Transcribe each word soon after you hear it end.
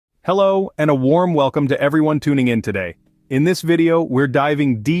Hello, and a warm welcome to everyone tuning in today. In this video, we're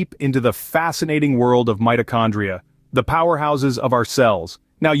diving deep into the fascinating world of mitochondria, the powerhouses of our cells.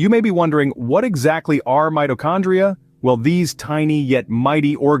 Now, you may be wondering, what exactly are mitochondria? Well, these tiny yet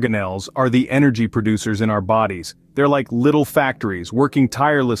mighty organelles are the energy producers in our bodies. They're like little factories working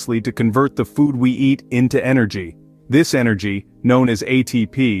tirelessly to convert the food we eat into energy. This energy, known as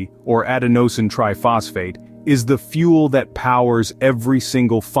ATP, or adenosine triphosphate, is the fuel that powers every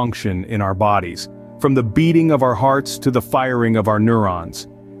single function in our bodies, from the beating of our hearts to the firing of our neurons.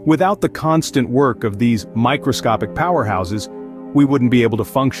 Without the constant work of these microscopic powerhouses, we wouldn't be able to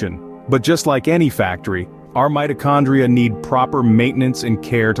function. But just like any factory, our mitochondria need proper maintenance and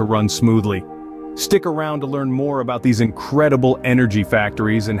care to run smoothly. Stick around to learn more about these incredible energy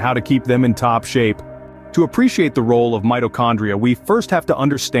factories and how to keep them in top shape. To appreciate the role of mitochondria, we first have to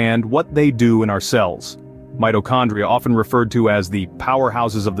understand what they do in our cells. Mitochondria, often referred to as the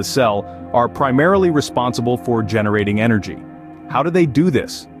powerhouses of the cell, are primarily responsible for generating energy. How do they do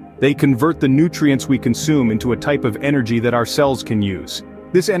this? They convert the nutrients we consume into a type of energy that our cells can use.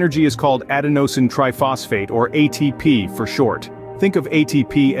 This energy is called adenosine triphosphate, or ATP for short. Think of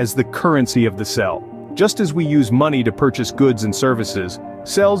ATP as the currency of the cell. Just as we use money to purchase goods and services,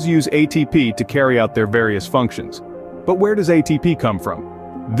 cells use ATP to carry out their various functions. But where does ATP come from?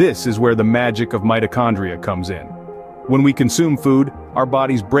 This is where the magic of mitochondria comes in. When we consume food, our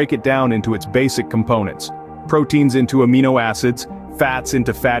bodies break it down into its basic components: proteins into amino acids, fats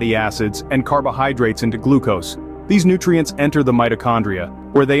into fatty acids, and carbohydrates into glucose. These nutrients enter the mitochondria,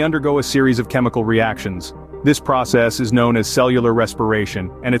 where they undergo a series of chemical reactions. This process is known as cellular respiration,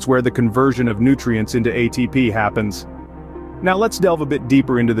 and it's where the conversion of nutrients into ATP happens. Now let's delve a bit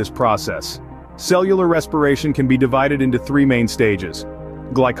deeper into this process. Cellular respiration can be divided into three main stages: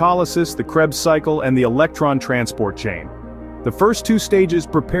 glycolysis, the Krebs cycle, and the electron transport chain. The first two stages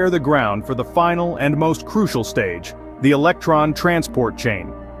prepare the ground for the final and most crucial stage, the electron transport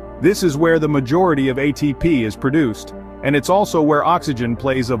chain. This is where the majority of ATP is produced, and it's also where oxygen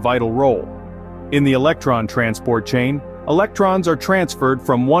plays a vital role. In the electron transport chain, electrons are transferred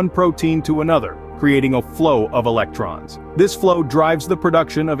from one protein to another, creating a flow of electrons. This flow drives the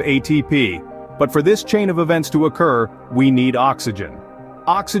production of ATP, but for this chain of events to occur, we need oxygen.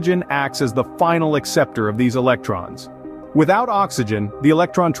 Oxygen acts as the final acceptor of these electrons. Without oxygen, the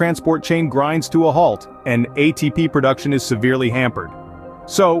electron transport chain grinds to a halt, and ATP production is severely hampered.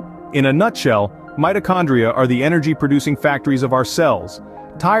 So, in a nutshell, mitochondria are the energy-producing factories of our cells,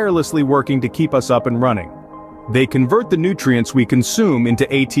 tirelessly working to keep us up and running. They convert the nutrients we consume into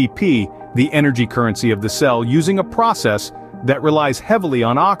ATP, the energy currency of the cell, using a process that relies heavily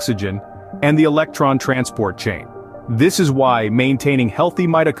on oxygen and the electron transport chain. This is why maintaining healthy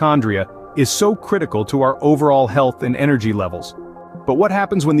mitochondria is so critical to our overall health and energy levels. But what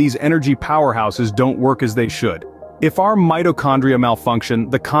happens when these energy powerhouses don't work as they should? If our mitochondria malfunction,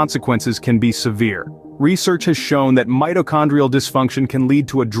 the consequences can be severe. Research has shown that mitochondrial dysfunction can lead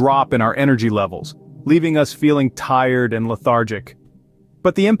to a drop in our energy levels, leaving us feeling tired and lethargic.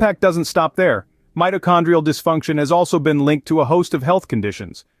 But the impact doesn't stop there. Mitochondrial dysfunction has also been linked to a host of health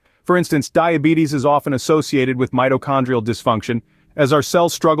conditions. For instance, diabetes is often associated with mitochondrial dysfunction, as our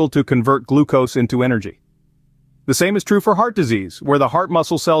cells struggle to convert glucose into energy. The same is true for heart disease, where the heart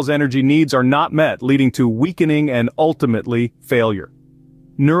muscle cell's energy needs are not met, leading to weakening and ultimately failure.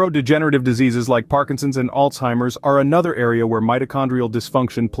 Neurodegenerative diseases like Parkinson's and Alzheimer's are another area where mitochondrial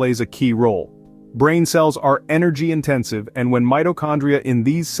dysfunction plays a key role. Brain cells are energy intensive, and when mitochondria in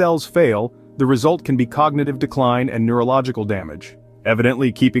these cells fail, the result can be cognitive decline and neurological damage.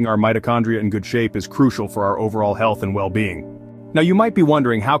 Evidently, keeping our mitochondria in good shape is crucial for our overall health and well-being. Now, you might be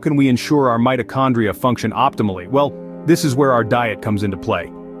wondering, how can we ensure our mitochondria function optimally? Well, this is where our diet comes into play.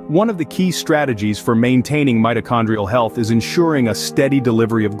 One of the key strategies for maintaining mitochondrial health is ensuring a steady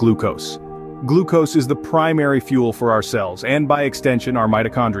delivery of glucose. Glucose is the primary fuel for our cells, and by extension, our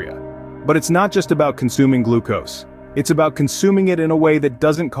mitochondria. But it's not just about consuming glucose. It's about consuming it in a way that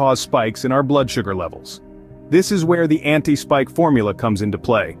doesn't cause spikes in our blood sugar levels. This is where the anti-spike formula comes into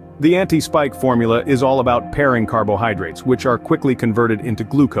play. The anti-spike formula is all about pairing carbohydrates, which are quickly converted into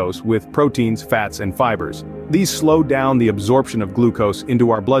glucose with proteins, fats, and fibers. These slow down the absorption of glucose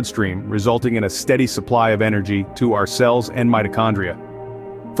into our bloodstream, resulting in a steady supply of energy to our cells and mitochondria.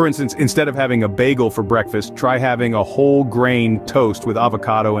 For instance, instead of having a bagel for breakfast, try having a whole grain toast with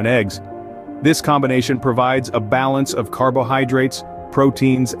avocado and eggs. This combination provides a balance of carbohydrates,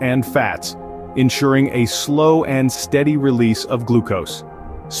 proteins, and fats, ensuring a slow and steady release of glucose.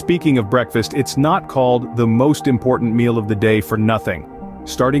 Speaking of breakfast, it's not called the most important meal of the day for nothing.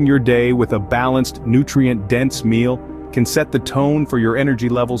 Starting your day with a balanced, nutrient-dense meal can set the tone for your energy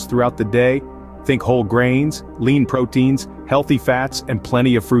levels throughout the day. Think whole grains, lean proteins, healthy fats, and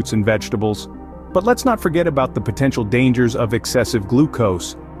plenty of fruits and vegetables. But let's not forget about the potential dangers of excessive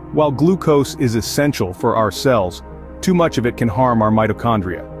glucose. While glucose is essential for our cells, too much of it can harm our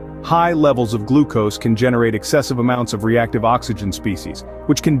mitochondria. High levels of glucose can generate excessive amounts of reactive oxygen species,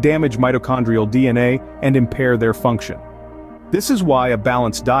 which can damage mitochondrial DNA and impair their function. This is why a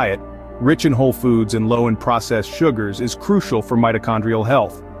balanced diet, rich in whole foods and low in processed sugars, is crucial for mitochondrial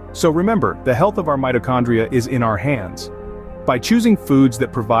health. So remember, the health of our mitochondria is in our hands. By choosing foods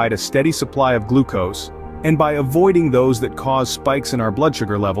that provide a steady supply of glucose, and by avoiding those that cause spikes in our blood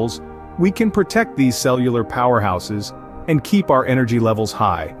sugar levels, we can protect these cellular powerhouses and keep our energy levels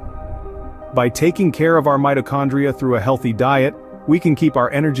high. By taking care of our mitochondria through a healthy diet, we can keep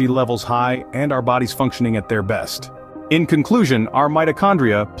our energy levels high and our bodies functioning at their best. In conclusion, our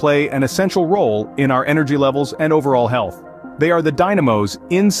mitochondria play an essential role in our energy levels and overall health. They are the dynamos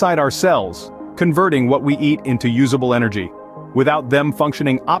inside our cells, converting what we eat into usable energy. Without them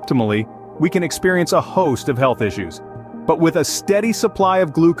functioning optimally, we can experience a host of health issues. But with a steady supply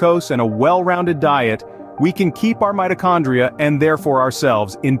of glucose and a well-rounded diet, we can keep our mitochondria and therefore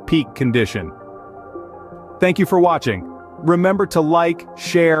ourselves in peak condition. Thank you for watching. Remember to like,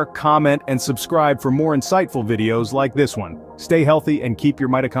 share, comment, and subscribe for more insightful videos like this one. Stay healthy and keep your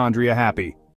mitochondria happy.